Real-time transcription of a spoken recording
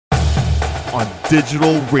on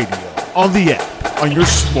digital radio, on the app, on your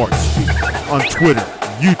smart speaker, on Twitter,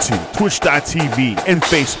 YouTube, Twitch.tv, and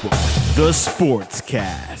Facebook. The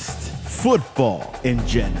Sportscast. Football in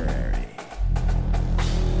January.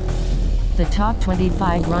 The Top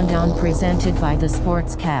 25 Rundown presented by The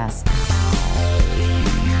Sportscast.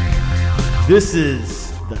 This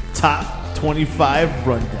is the Top 25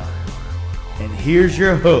 Rundown. And here's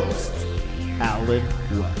your host, Alan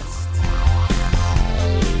West.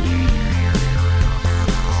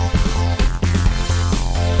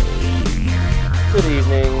 Good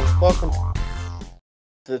evening. Welcome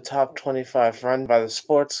to the Top 25 Run by the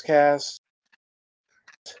Sportscast.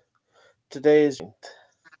 Today's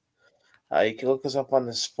you can look us up on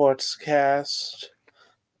the Sportscast.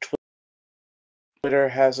 Twitter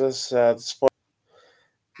has us.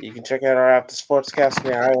 You can check out our app, the Sportscast,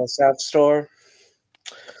 in the iOS App Store.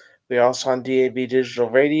 We're also on DAB Digital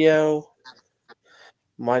Radio.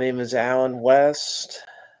 My name is Alan West.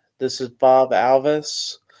 This is Bob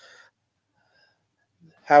Alvis.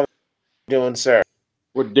 How are you doing, sir?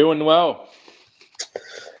 We're doing well.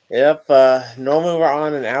 Yep. Normally we're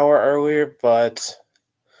on an hour earlier, but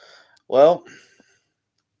well,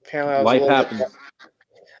 apparently Life happens.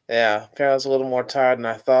 Apparently I was a little more tired than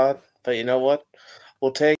I thought. But you know what?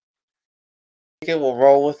 We'll take it. We'll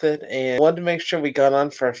roll with it. And I wanted to make sure we got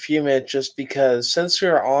on for a few minutes just because since we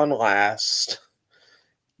were on last,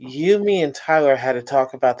 you, me, and Tyler had to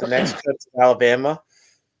talk about the next coach of Alabama.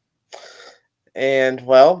 And,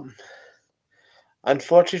 well,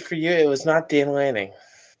 unfortunately for you, it was not Dan Lanning.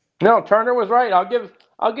 No, Turner was right. I'll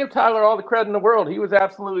give Tyler all the credit in the world. He was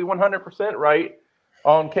absolutely 100% right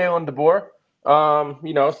on Kalen DeBoer.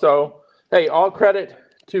 So hey, all credit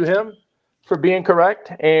to him for being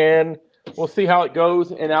correct, and we'll see how it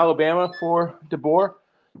goes in Alabama for DeBoer.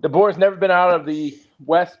 DeBoer's never been out of the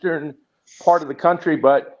western part of the country,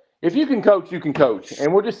 but if you can coach, you can coach,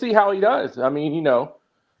 and we'll just see how he does. I mean,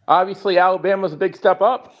 obviously Alabama's a big step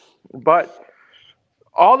up, but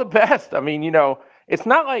all the best. I mean, it's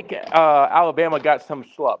not like Alabama got some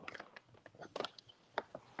schlub.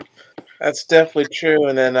 That's definitely true.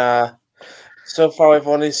 And then so far we've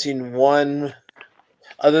only seen one,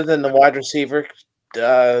 other than the wide receiver,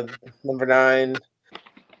 number 9,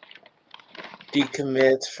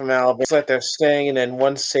 decommit from Alabama. Looks like they're staying, and then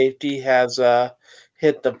one safety has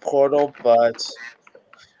hit the portal, but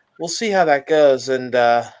we'll see how that goes. And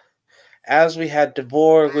as we had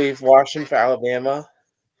DeBoer leave Washington for Alabama,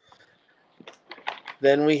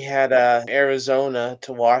 then we had Arizona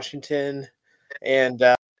to Washington, and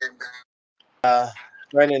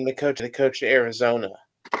Brennan, the coach of Arizona.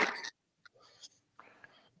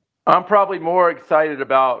 I'm probably more excited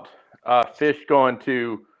about Fish going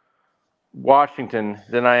to Washington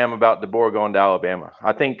than I am about DeBoer going to Alabama.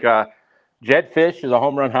 I think Jed Fish is a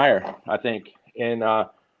home run hire, I think, in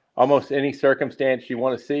almost any circumstance you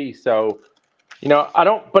want to see. So, I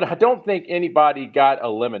don't think anybody got a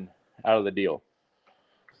lemon out of the deal.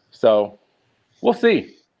 So, we'll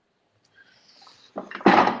see.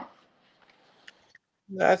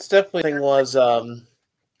 That's definitely the thing was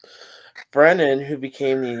Brennan, who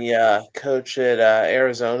became the coach at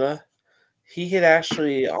Arizona. He had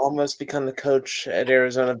actually almost become the coach at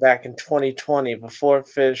Arizona back in 2020 before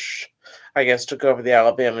Fish, I guess, took over the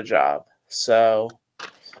Alabama job. So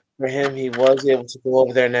for him, he was able to go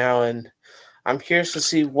over there now, and I'm curious to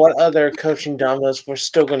see what other coaching dominoes we're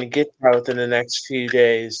still going to get within the next few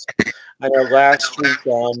days. I know last week,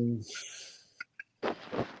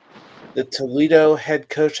 the Toledo head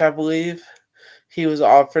coach, I believe, he was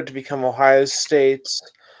offered to become Ohio State's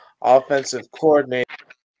offensive coordinator,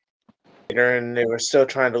 and they were still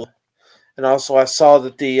trying to. And also, I saw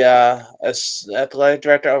that the athletic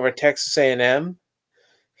director over at Texas A&M,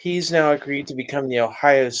 he's now agreed to become the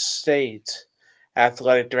Ohio State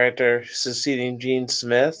athletic director, succeeding Gene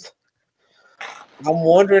Smith. I'm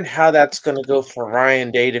wondering how that's going to go for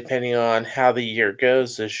Ryan Day, depending on how the year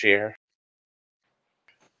goes this year.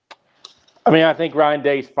 I mean, I think Ryan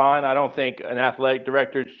Day's fine. I don't think an athletic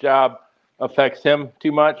director's job affects him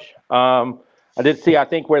too much. I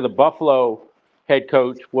think where the Buffalo head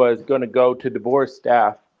coach was going to go to DeBoer's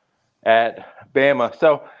staff at Bama.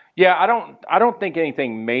 So, yeah, I don't think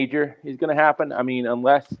anything major is going to happen. I mean,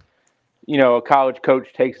 unless, a college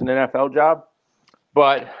coach takes an NFL job.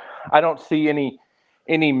 But I don't see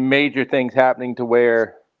any major things happening to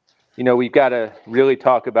where, we've got to really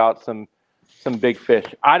talk about some big fish.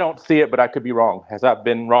 I don't see it, but I could be wrong, as I've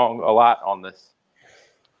been wrong a lot on this.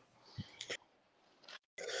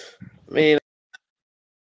 I mean,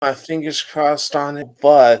 my fingers crossed on it,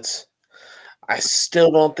 but I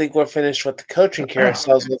still don't think we're finished with the coaching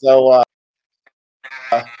carousels. Although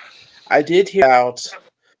I did hear about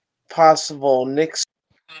possible Nick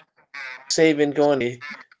Saban going to be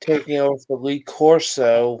taking over for Lee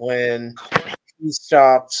Corso when he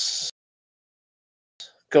stops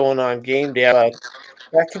going on game day. But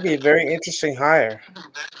that could be a very interesting hire.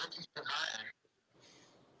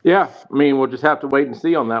 Yeah, I mean, we'll just have to wait and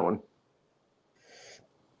see on that one.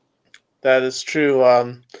 That is true.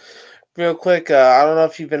 Real quick, I don't know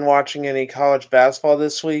if you've been watching any college basketball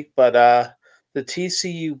this week, but the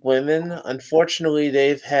TCU women, unfortunately,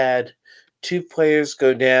 they've had 2 players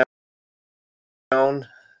go down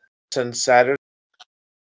since Saturday,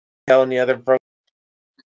 and the other broke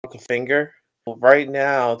a finger. Right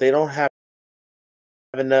now, they don't have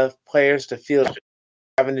enough players to field,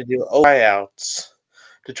 having to do tryouts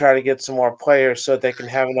to try to get some more players so they can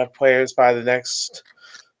have enough players by the next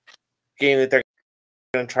game that they're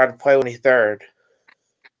going to try to play on the 23rd.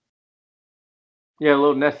 Yeah, a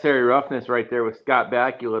little necessary roughness right there with Scott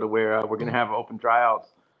Bakula to where we're going to have open tryouts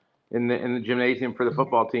in the gymnasium for the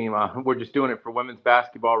football team. We're just doing it for women's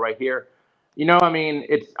basketball right here. I mean,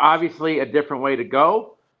 it's obviously a different way to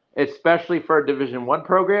go, especially for a Division I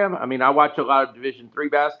program. I mean, I watch a lot of Division III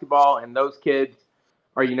basketball, and those kids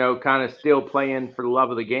are, kind of still playing for the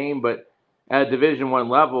love of the game. But at a Division I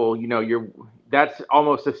level, that's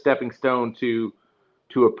almost a stepping stone to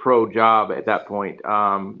a pro job at that point,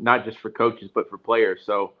 not just for coaches but for players.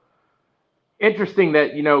 So interesting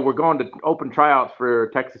that we're going to open tryouts for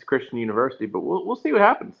Texas Christian University, but we'll see what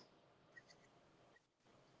happens.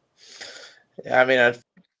 I mean, I've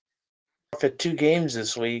for 2 games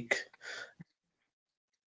this week.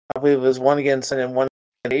 I believe it was one against and one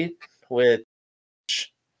against 8, which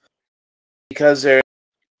because they're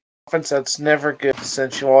conference that's never good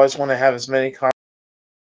since you always want to have as many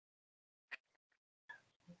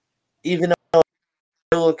even though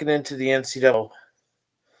they're looking into the NCAA.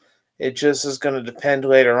 It just is going to depend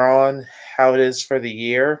later on how it is for the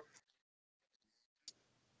year.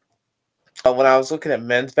 When I was looking at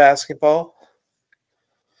men's basketball,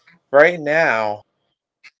 right now,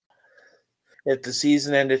 if the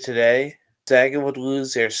season ended today, Gonzaga would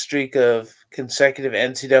lose their streak of consecutive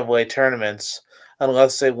NCAA tournaments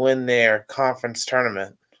unless they win their conference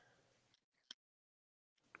tournament.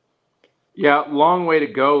 Yeah, long way to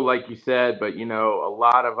go, like you said, but a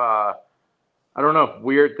lot of I don't know if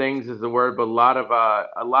weird things is the word, but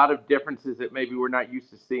a lot of differences that maybe we're not used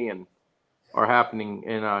to seeing are happening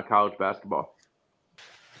in college basketball.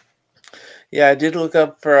 Yeah, I did look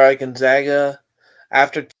up for Gonzaga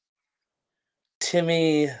after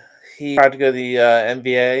Timmy. He tried to go to the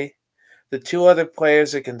NBA. The 2 other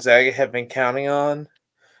players that Gonzaga have been counting on,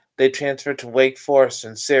 they transferred to Wake Forest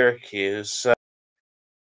and Syracuse. So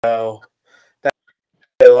that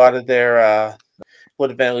a lot of their would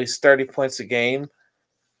have been at least 30 points a game.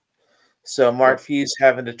 So Mark Few's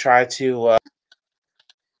having to try to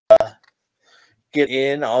get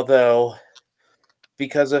in, although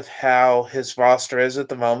because of how his roster is at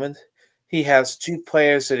the moment, he has 2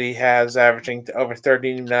 players that he has averaging over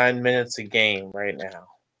 39 minutes a game right now.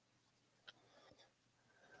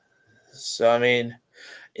 So, I mean,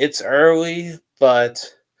 it's early, but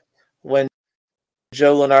when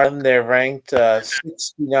Joe Lenard, they're ranked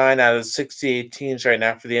 69 out of 68 teams right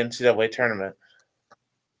now for the NCAA tournament.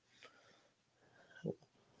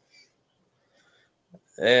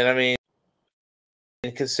 And, I mean,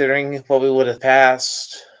 considering what we would have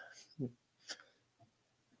passed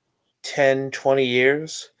 10, 20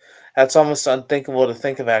 years, that's almost unthinkable to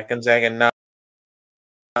think about Gonzaga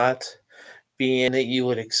not being that you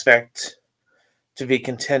would expect to be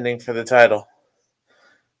contending for the title.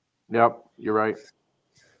 Yep, you're right.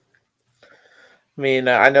 I mean,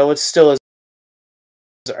 I know it's still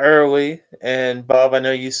early, and Bob, I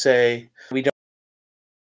know you say we don't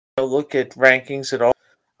look at rankings at all.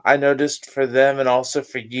 I noticed for them and also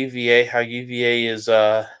for UVA how UVA is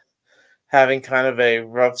having kind of a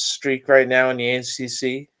rough streak right now in the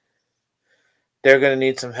ACC. They're going to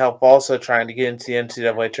need some help also trying to get into the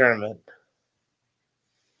NCAA tournament.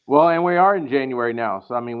 Well, and we are in January now,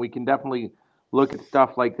 so I mean we can definitely look at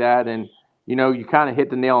stuff like that, and you kind of hit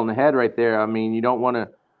the nail on the head right there. I mean, you don't want to,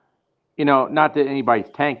 not that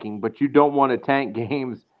anybody's tanking, but you don't want to tank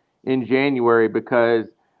games in January because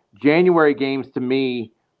January games to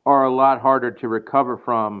me are a lot harder to recover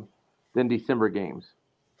from than December games.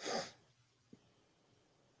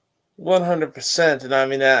 100%, and I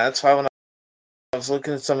mean that's why when I was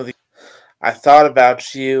looking at some of the, I thought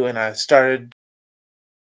about you and I started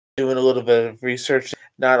doing a little bit of research.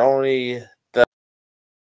 Not only the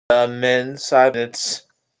men's side, it's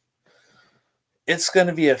going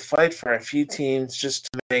to be a fight for a few teams just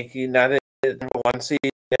to make United number 1 seed.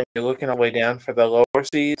 And you're looking all the way down for the lower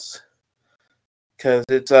seeds. because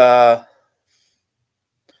it's I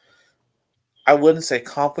wouldn't say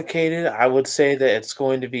complicated. I would say that it's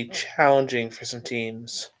going to be challenging for some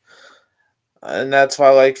teams. And that's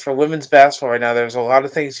why, like, for women's basketball right now, there's a lot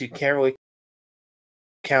of things you can't really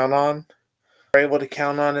count on. We're able to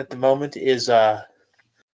count on at the moment is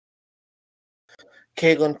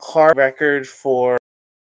Caitlin Clark record for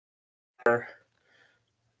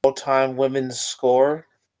all-time women's score.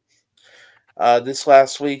 This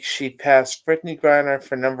last week, she passed Brittany Griner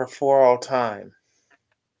for number 4 all-time.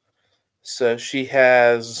 So she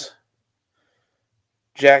has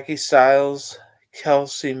Jackie Stiles,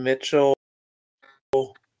 Kelsey Mitchell,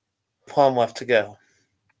 Plum left to go.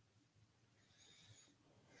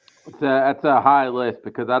 That's a high list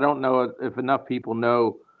because I don't know if enough people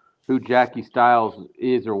know who Jackie Stiles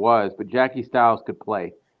is or was, but Jackie Stiles could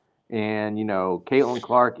play. And, Caitlin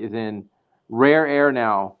Clark is in rare air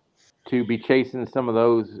now to be chasing some of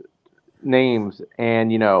those names.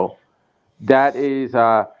 And, that is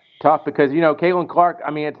tough because, Caitlin Clark,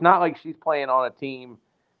 I mean, it's not like she's playing on a team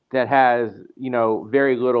that has,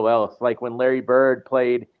 very little else. Like when Larry Bird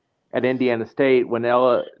played at Indiana State, when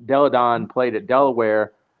Ella Deladon played at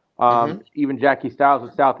Delaware, even Jackie Stiles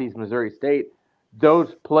at Southeast Missouri State,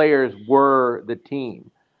 those players were the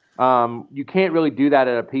team. You can't really do that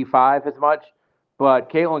at a P5 as much, but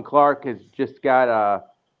Caitlin Clark has just got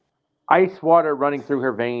ice water running through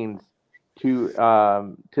her veins to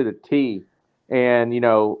the T. And,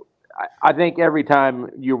 I think every time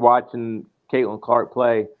you're watching Caitlin Clark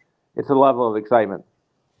play, it's a level of excitement.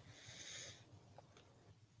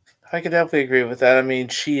 I could definitely agree with that. I mean,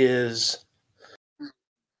 she's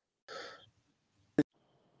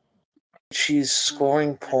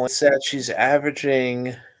scoring points that she's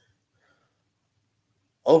averaging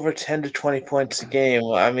over 10 to 20 points a game.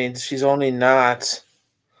 I mean, she's only not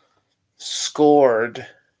scored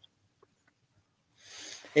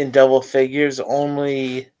in double figures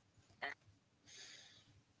only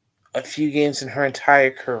a few games in her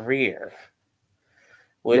entire career.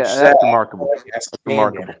 Which that's remarkable.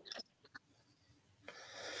 Remarkable.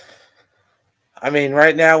 I mean,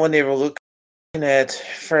 right now when they were looking at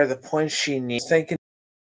for the points she needs, thinking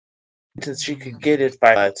that she could get it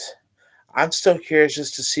by, but I'm still curious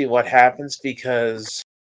just to see what happens because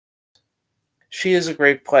she is a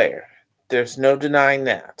great player. There's no denying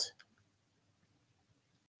that.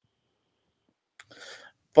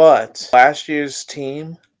 But last year's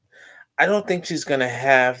team, I don't think she's going to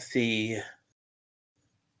have the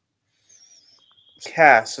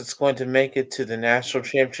cast that's going to make it to the national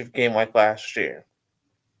championship game like last year.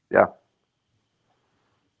 Yeah.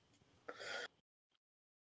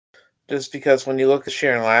 Just because when you look at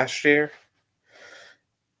Sharon last year,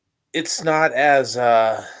 it's not as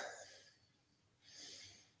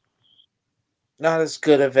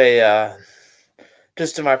good of a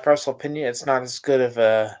just in my personal opinion, it's not as good of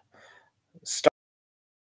a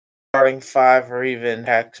starting 5 or even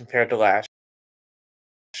compared to last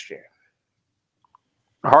year.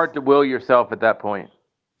 Hard to will yourself at that point.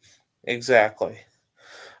 Exactly.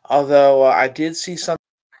 Although I did see something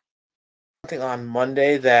on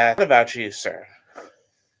Monday that what about you, sir?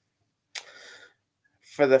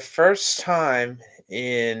 For the first time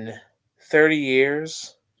in 30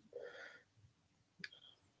 years,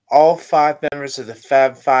 all 5 members of the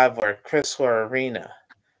Fab Five were at Crisler Arena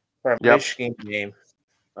for a Michigan game.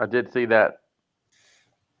 I did see that.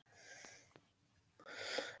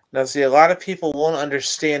 Now, see, a lot of people won't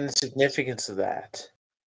understand the significance of that.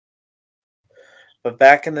 But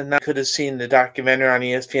back in the night, could have seen the documentary on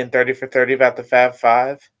ESPN 30 for 30 about the Fab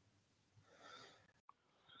Five.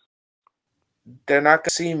 They're not going to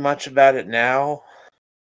see much about it now,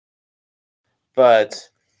 but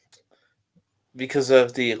because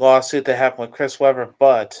of the lawsuit that happened with Chris Webber,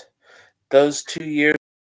 but those 2 years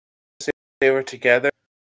they were together,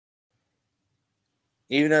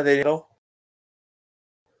 even though they didn't,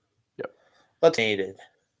 but they needed.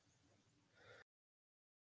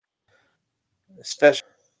 Especially.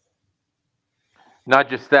 Not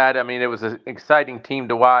just that, I mean, it was an exciting team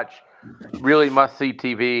to watch. Really must-see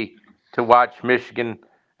TV to watch Michigan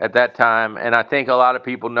at that time. And I think a lot of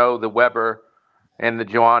people know the Weber and the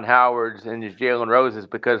Juwan Howards and the Jalen Roses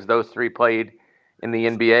because those 3 played in the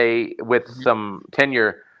NBA with some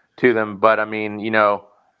tenure to them. But, I mean,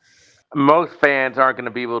 most fans aren't going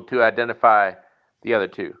to be able to identify the other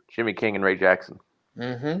 2, Jimmy King and Ray Jackson.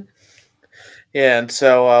 Mm-hmm. Yeah, and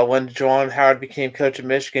so when Juwan Howard became coach of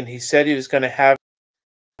Michigan, he said he was going to have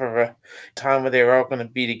a time where they were all going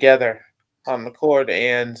to be together on the court.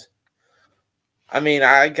 And, I mean,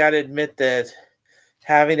 I got to admit that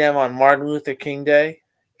having them on Martin Luther King Day,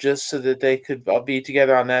 just so that they could all be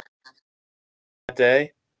together on that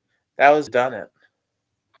day, that was done it.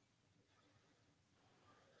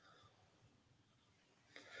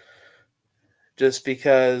 Just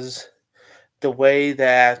because the way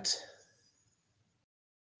that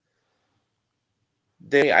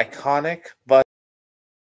they're iconic, but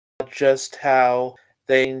just how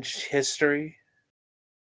they changed history,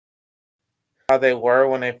 how they were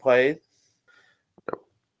when they played.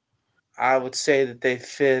 I would say that they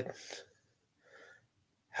fit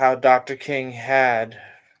how Dr. King had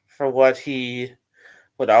for what he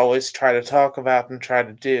would always try to talk about and try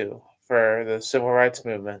to do for the civil rights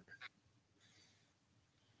movement.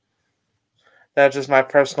 That's just my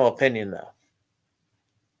personal opinion, though.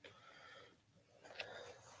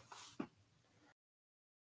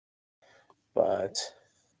 But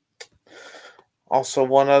also,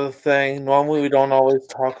 one other thing, normally we don't always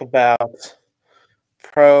talk about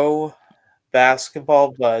pro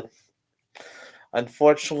basketball, but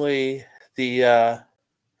unfortunately, the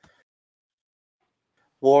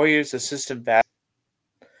Warriors assistant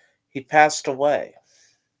he passed away.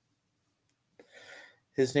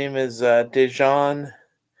 His name is Dejan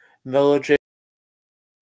Milojevic.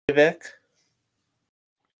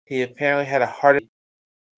 He apparently had a heart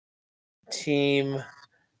team,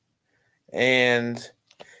 and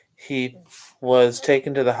he was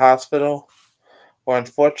taken to the hospital, where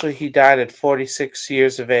unfortunately he died at 46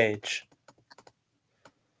 years of age.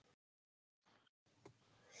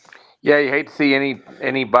 Yeah, you hate to see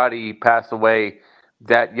anybody pass away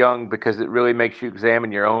that young because it really makes you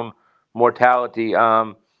examine your own mortality.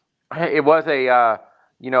 It was a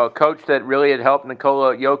coach that really had helped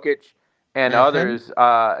Nikola Jokic and others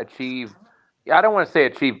achieve. I don't want to say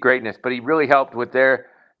achieve greatness, but he really helped with their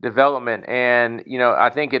development. And I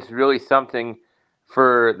think it's really something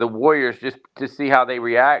for the Warriors just to see how they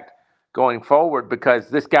react going forward, because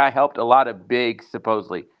this guy helped a lot of bigs.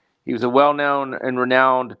 Supposedly, he was a well-known and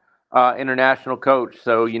renowned international coach.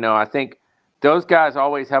 So I think those guys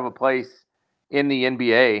always have a place in the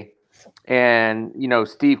NBA. And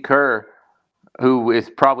Steve Kerr, who is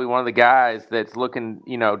probably one of the guys that's looking,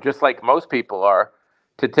 just like most people are,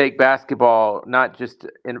 to take basketball not just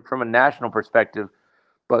from a national perspective,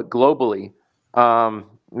 but globally.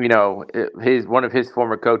 One of his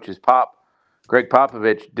former coaches, Greg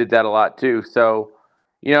Popovich, did that a lot too. So,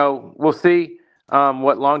 we'll see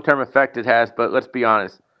what long-term effect it has. But let's be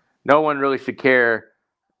honest, no one really should care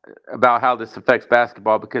about how this affects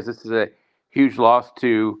basketball, because this is a huge loss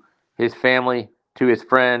to his family, to his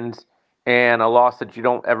friends, and a loss that you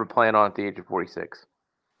don't ever plan on at the age of 46.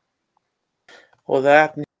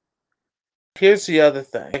 Well, here's the other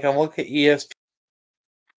thing. I'm looking at ESPN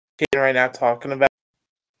right now talking about,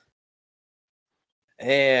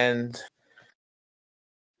 and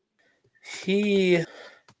the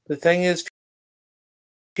thing is,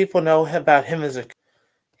 people know about him as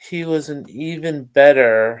he was an even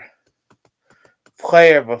better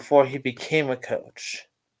player before he became a coach.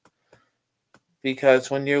 Because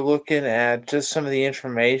when you're looking at just some of the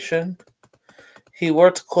information, he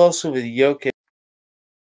worked closely with Jokic,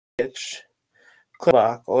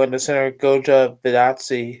 Klibak, Orlando center Goja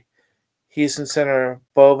Bitadze, Houston center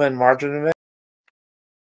Boban Marjanovic,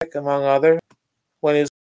 among others. When he was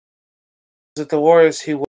at the Warriors,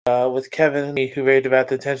 he was with Kevin, who raved about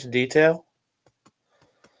the attention to detail.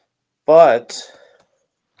 But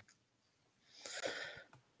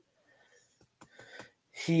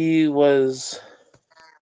he was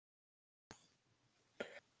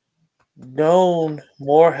known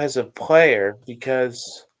more as a player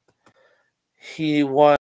because he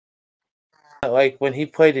won, like when he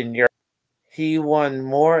played in Europe, he won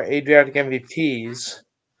more Adriatic MVPs.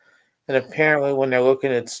 And apparently, when they're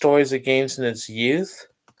looking at stories of games in his youth,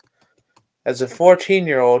 as a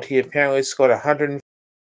 14-year-old, he apparently scored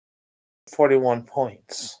 141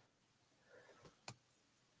 points.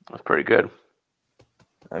 That's pretty good.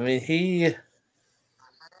 I mean,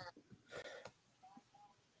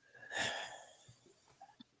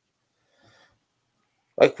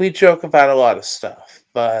 we joke about a lot of stuff,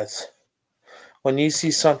 but when you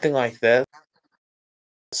see something like this,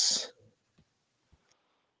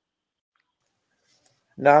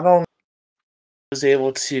 not only was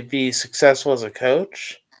able to be successful as a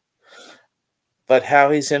coach, but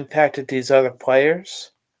how he's impacted these other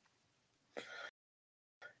players.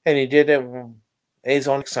 And he did it with his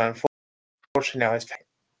own son. Unfortunately, now he's back.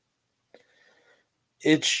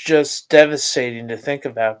 It's just devastating to think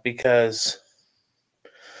about, because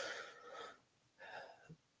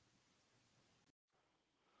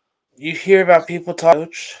you hear about people talk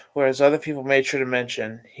coach, whereas other people made sure to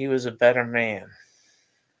mention he was a better man.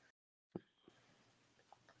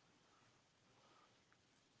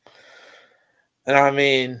 And I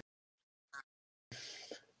mean,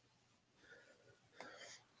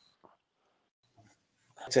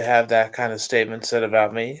 to have that kind of statement said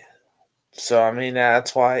about me. So, I mean,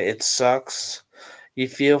 that's why it sucks. You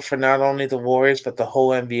feel for not only the Warriors, but the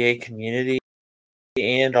whole NBA community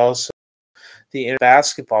and also the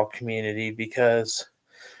basketball community, because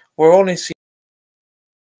we're only seeing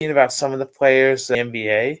about some of the players in the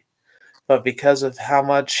NBA, but because of how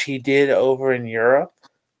much he did over in Europe,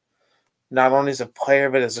 not only as a player,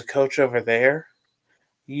 but as a coach over there,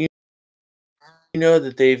 you know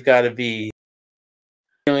that they've got to be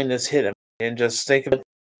feeling this hit. And just think of the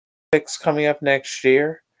picks coming up next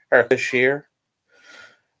year, or this year.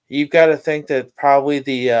 You've got to think that probably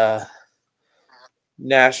the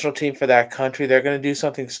national team for that country, they're going to do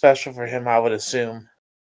something special for him, I would assume.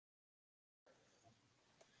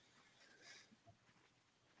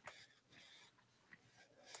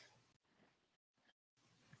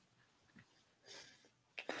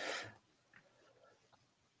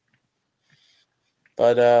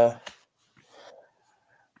 But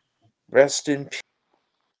rest in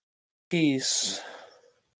peace,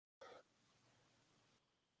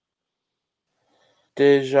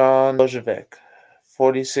 Dejan Milojevic,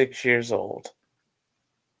 46 years old.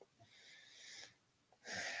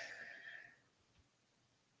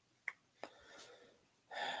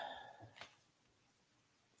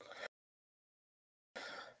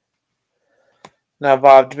 Now,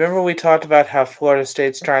 Bob, do you remember we talked about how Florida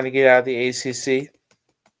State's trying to get out of the ACC?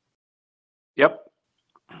 Yep.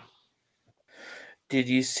 Did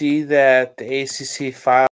you see that the ACC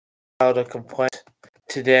filed a complaint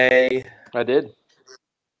today? I did.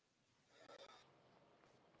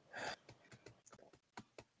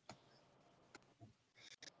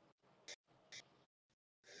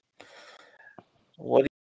 What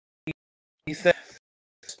do you think?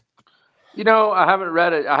 I haven't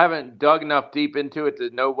read it. I haven't dug enough deep into it to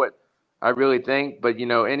know what I really think. But,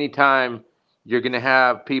 anytime you're going to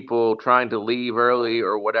have people trying to leave early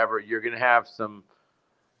or whatever, you're going to have some,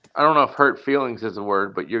 I don't know if hurt feelings is a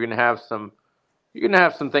word, but you're going to have some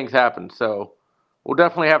things happen. So we'll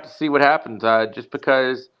definitely have to see what happens. Just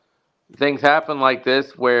because things happen like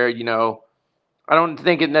this where, I don't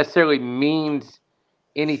think it necessarily means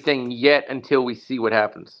anything yet until we see what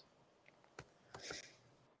happens.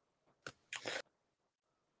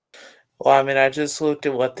 Well, I mean, I just looked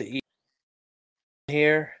at what the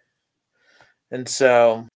here, and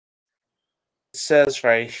so it says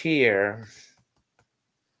right here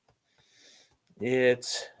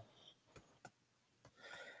it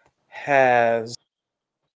has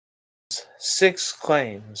 6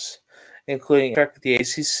 claims, including the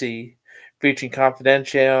ACC, breaching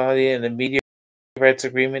confidentiality in the media rights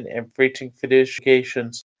agreement, and breaching fiduciary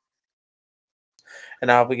and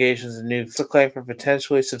obligations. And new claim for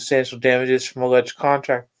potentially substantial damages from alleged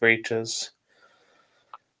contract breaches,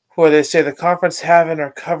 where they say the conference have and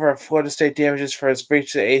recover Florida State damages for its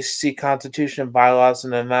breach of the ACC Constitution and bylaws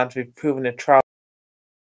in an amount to be proven at trial,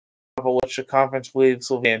 which the conference believes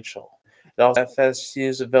will be substantial. It also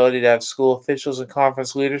FSU's ability to have school officials and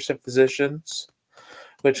conference leadership positions,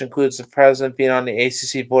 which includes the president being on the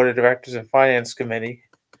ACC Board of Directors and Finance Committee.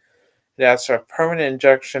 It asks for a permanent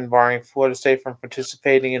injunction barring Florida State from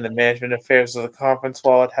participating in the management affairs of the conference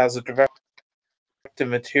while it has a direct and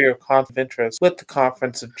material conflict of interest with the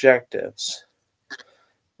conference objectives.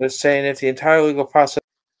 They're saying if the entire legal process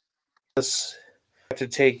to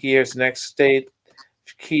take years, the next date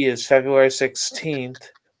key is February 16th.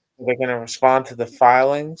 They're going to respond to the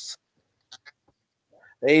filings.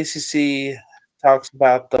 The ACC talks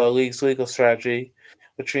about the league's legal strategy,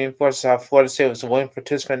 which reinforces how Florida State was a willing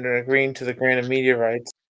participant in agreeing to the grant of media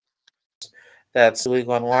rights that's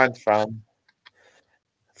illegal online from.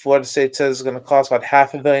 Florida State says it's going to cost about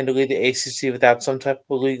 $500 million to lead the ACC without some type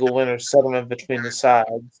of legal win or settlement between the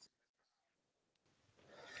sides.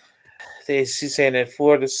 The ACC saying that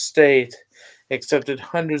Florida State accepted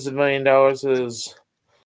hundreds of $1,000,000 as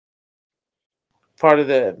part of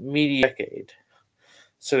the media decade.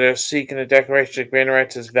 So they're seeking a declaration of grant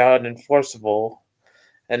rights as valid and enforceable,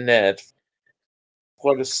 and that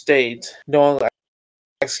Florida State no longer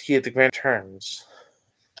executed the grant terms.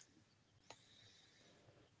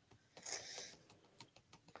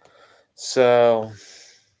 So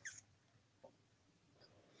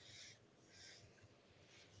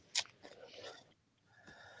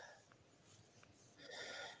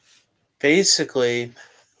basically,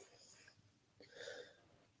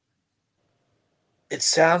 it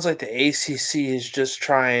sounds like the ACC is just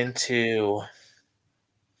trying to,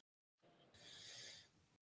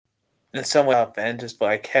 in some way, up and just be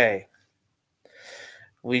like, hey,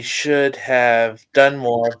 we should have done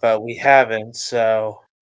more, but we haven't. So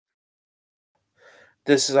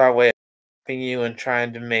this is our way of helping you and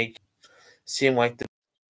trying to make you seem like the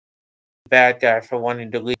bad guy for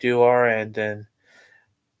wanting to do our end and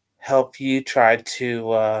help you try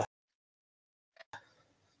to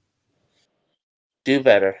do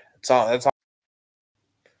better. That's all.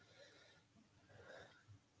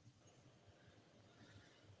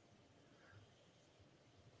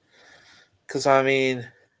 Because, I mean,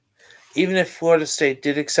 even if Florida State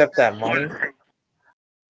did accept that money,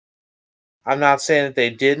 I'm not saying that they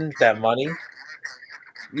didn't, that money.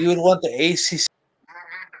 You would want the ACC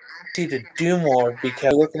to do more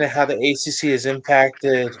because looking at how the ACC has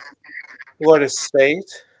impacted Florida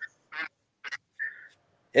State,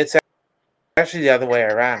 it's actually the other way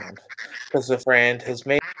around. Because the brand has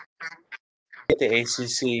made the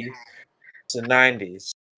ACC in the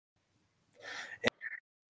 90s.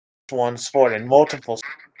 One sport in multiple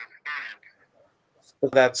sports.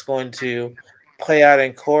 That's going to play out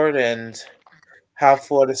in court and how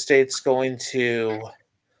Florida State's going to,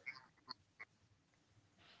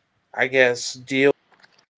 I guess, deal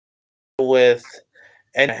with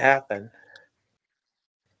and happen.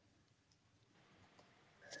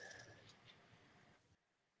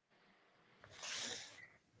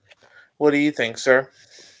 What do you think, sir?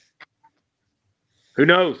 Who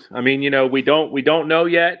knows? I mean, we don't know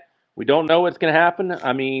yet. We don't know what's going to happen.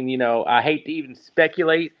 I mean, I hate to even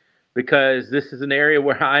speculate because this is an area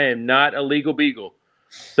where I am not a legal beagle.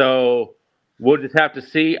 So we'll just have to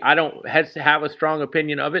see. I don't have a strong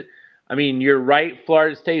opinion of it. I mean, you're right.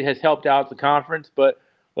 Florida State has helped out the conference, but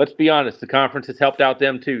let's be honest, the conference has helped out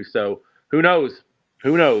them too. So who knows?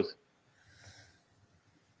 Who knows?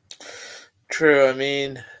 True. I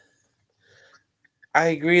mean, I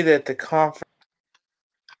agree that the conference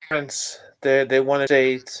they want to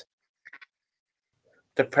state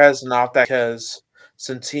the president off that because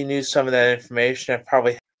since he knew some of that information, it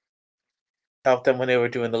probably helped them when they were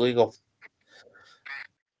doing the legal.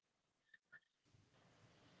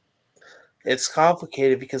 It's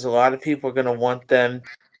complicated because a lot of people are going to want them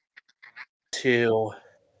to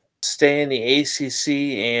stay in the ACC,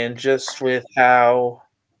 and just with how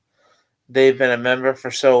they've been a member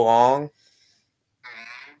for so long,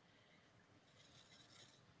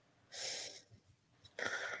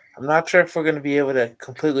 I'm not sure if we're going to be able to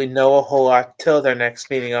completely know a whole lot till their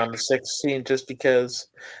next meeting on the 16th, just because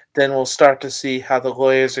then we'll start to see how the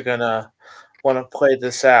lawyers are going to want to play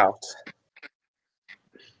this out.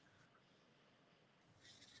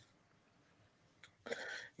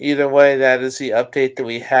 Either way, that is the update that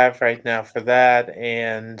we have right now for that,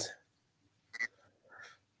 and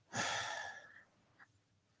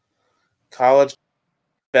college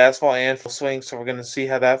basketball and full swing, so we're going to see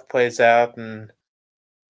how that plays out, and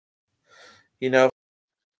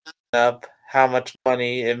up how much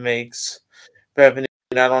money it makes revenue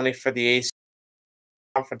not only for the AC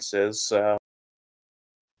conferences. So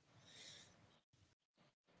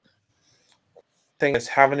thing is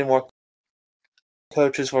how many more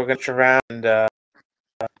coaches we're going to around, and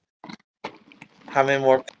how many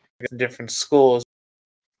more different schools,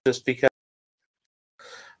 just because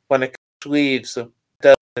when a coach leaves, the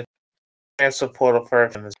transfer portal for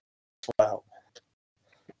him as well.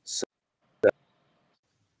 So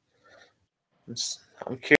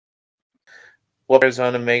I'm curious what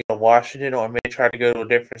Arizona may go to Washington or may try to go to a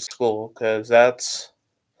different school, because I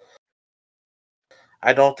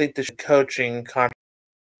don't think there's coaching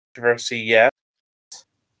controversy yet.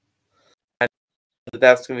 I know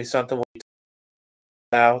that's going to be something we'll talk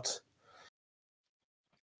about.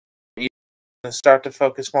 You're going to start to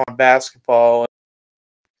focus more on basketball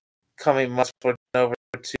coming months over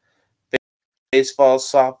to baseball,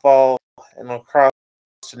 softball, and lacrosse,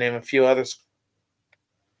 to name a few others.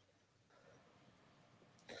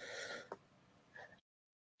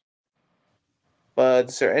 But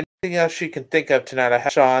is there anything else you can think of tonight, I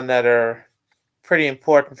have, Sean, that are pretty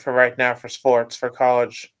important for right now for sports, for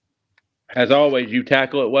college? As always, you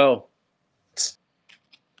tackle it well.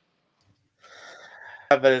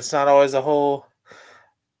 But it's not always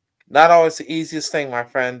not always the easiest thing, my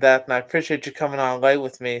friend. And I appreciate you coming on late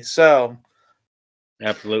with me. So,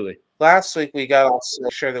 absolutely. Last week we got also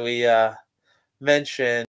make sure that we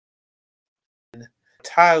mentioned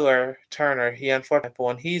Tyler Turner. He unfortunately,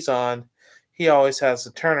 when he's on, he always has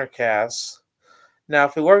the Turner cast. Now,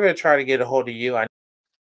 if we were going to try to get a hold of you, I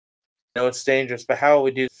know it's dangerous, but how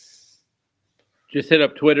would we do? Just hit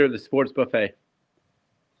up Twitter, the Sports Buffet.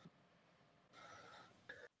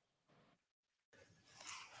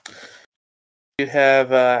 You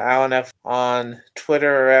have Alan F on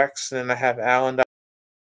Twitter or X, and then I have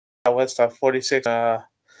Alan.West.46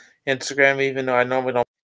 Instagram, even though I normally don't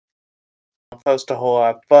post a whole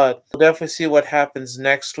lot. But we'll definitely see what happens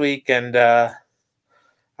next week, and I'll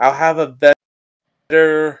have a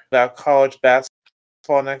better about college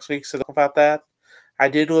basketball next week. So talk about that. I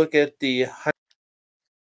did look at the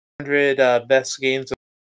 100 best games of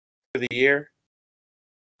the year.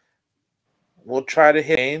 We'll try to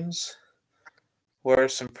hit games where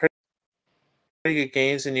some pretty good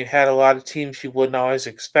games, and you had a lot of teams you wouldn't always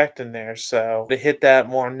expect in there. So to hit that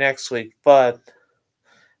more next week. But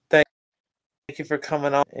thank you for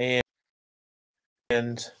coming on,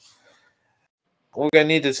 and we're gonna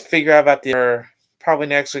need to figure out about the probably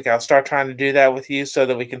next week. I'll start trying to do that with you so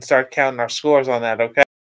that we can start counting our scores on that. Okay.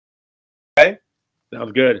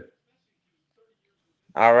 Sounds good.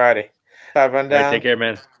 Alrighty. I'll run All right, down. take care,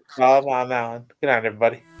 man. I'm Alan. Good night,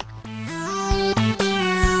 everybody.